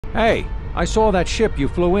Hey, I saw that ship you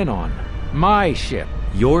flew in on. My ship.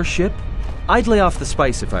 Your ship? I'd lay off the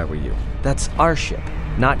spice if I were you. That's our ship,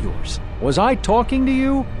 not yours. Was I talking to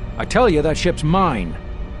you? I tell you, that ship's mine.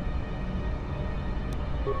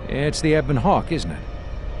 It's the Ebon Hawk, isn't it?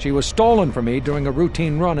 She was stolen from me during a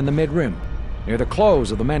routine run in the Mid-Rim, near the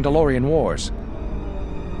close of the Mandalorian Wars.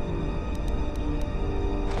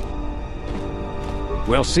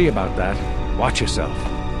 We'll see about that. Watch yourself.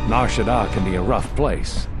 Nar Shaddaa can be a rough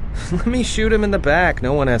place. Let me shoot him in the back.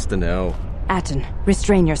 No one has to know. Atton,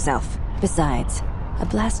 restrain yourself. Besides, a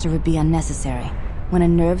blaster would be unnecessary, when a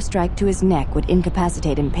nerve strike to his neck would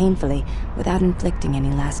incapacitate him painfully without inflicting any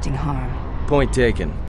lasting harm. Point taken.